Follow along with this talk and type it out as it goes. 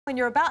When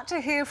you're about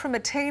to hear from a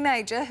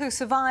teenager who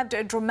survived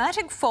a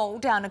dramatic fall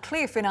down a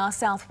cliff in our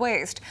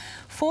southwest.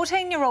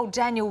 14-year-old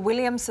Daniel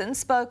Williamson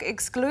spoke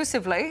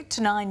exclusively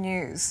to 9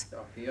 News.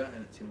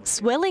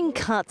 Swelling,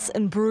 cuts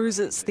and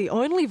bruises, the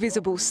only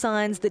visible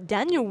signs that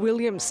Daniel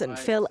Williamson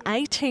fell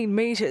 18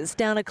 metres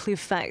down a cliff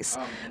face.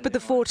 But the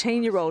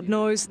 14-year-old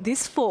knows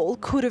this fall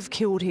could have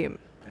killed him.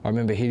 I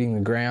remember hitting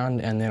the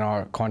ground and then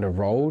I kind of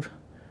rolled.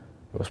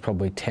 It was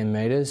probably 10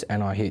 metres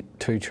and I hit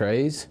 2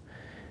 trees.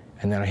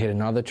 And then I hit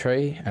another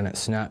tree and it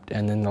snapped,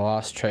 and then the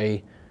last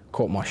tree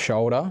caught my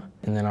shoulder,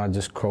 and then I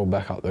just crawled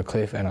back up the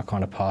cliff and I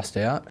kind of passed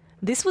out.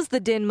 This was the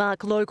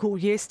Denmark local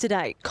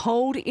yesterday,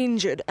 cold,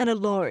 injured and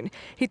alone.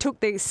 He took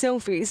these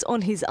selfies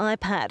on his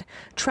iPad,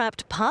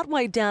 trapped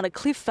partway down a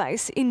cliff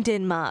face in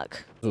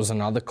Denmark. There was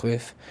another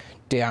cliff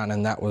down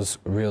and that was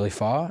really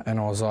far, and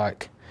I was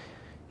like,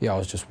 yeah, I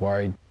was just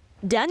worried.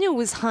 Daniel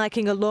was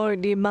hiking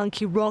alone near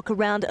Monkey Rock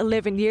around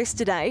 11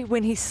 yesterday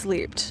when he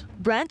slipped.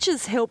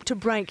 Branches helped to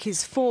break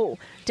his fall.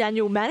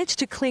 Daniel managed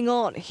to cling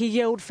on. He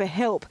yelled for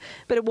help,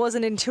 but it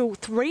wasn't until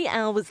 3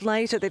 hours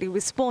later that he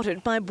was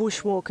spotted by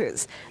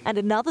bushwalkers, and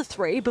another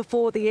 3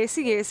 before the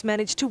SES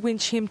managed to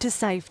winch him to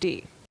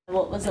safety.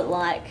 What was it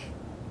like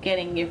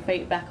getting your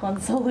feet back on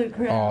solid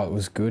ground? Oh, it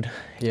was good.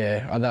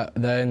 Yeah,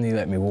 they only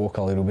let me walk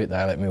a little bit.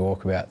 They let me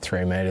walk about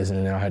 3 metres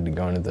and then I had to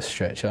go into the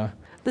stretcher.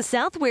 The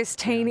Southwest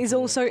teen is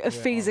also a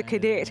FISA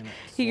cadet.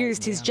 He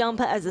used his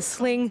jumper as a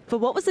sling for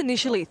what was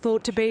initially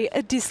thought to be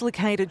a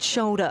dislocated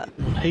shoulder.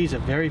 He's a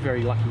very,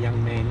 very lucky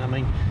young man. I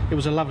mean, it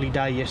was a lovely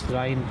day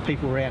yesterday and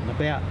people were out and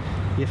about.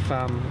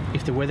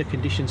 If the weather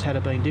conditions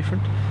had been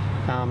different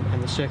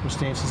and the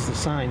circumstances the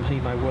same, he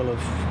may well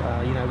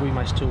have, we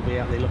may still be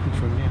out there looking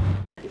for him now.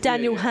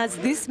 Daniel has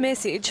this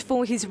message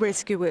for his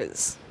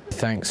rescuers.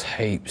 Thanks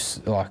heaps.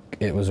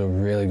 It was a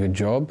really good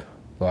job.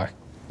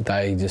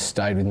 They just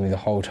stayed with me the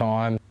whole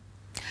time.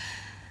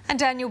 And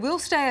Daniel will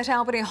stay at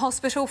Albany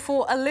Hospital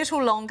for a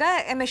little longer.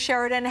 Emma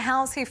Sheridan,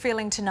 how's he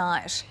feeling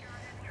tonight?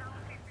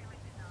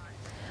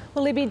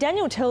 Well, Libby,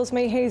 Daniel tells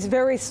me he's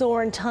very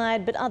sore and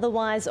tired, but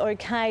otherwise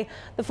okay.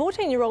 The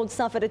 14-year-old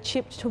suffered a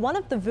chip to one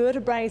of the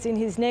vertebrae in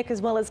his neck,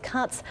 as well as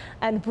cuts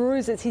and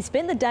bruises. He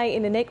spent the day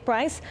in a neck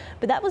brace,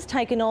 but that was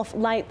taken off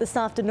late this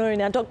afternoon.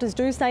 Now, doctors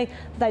do say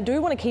they do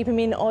want to keep him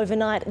in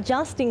overnight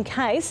just in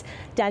case.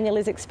 Daniel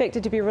is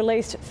expected to be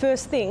released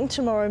first thing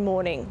tomorrow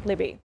morning.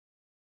 Libby.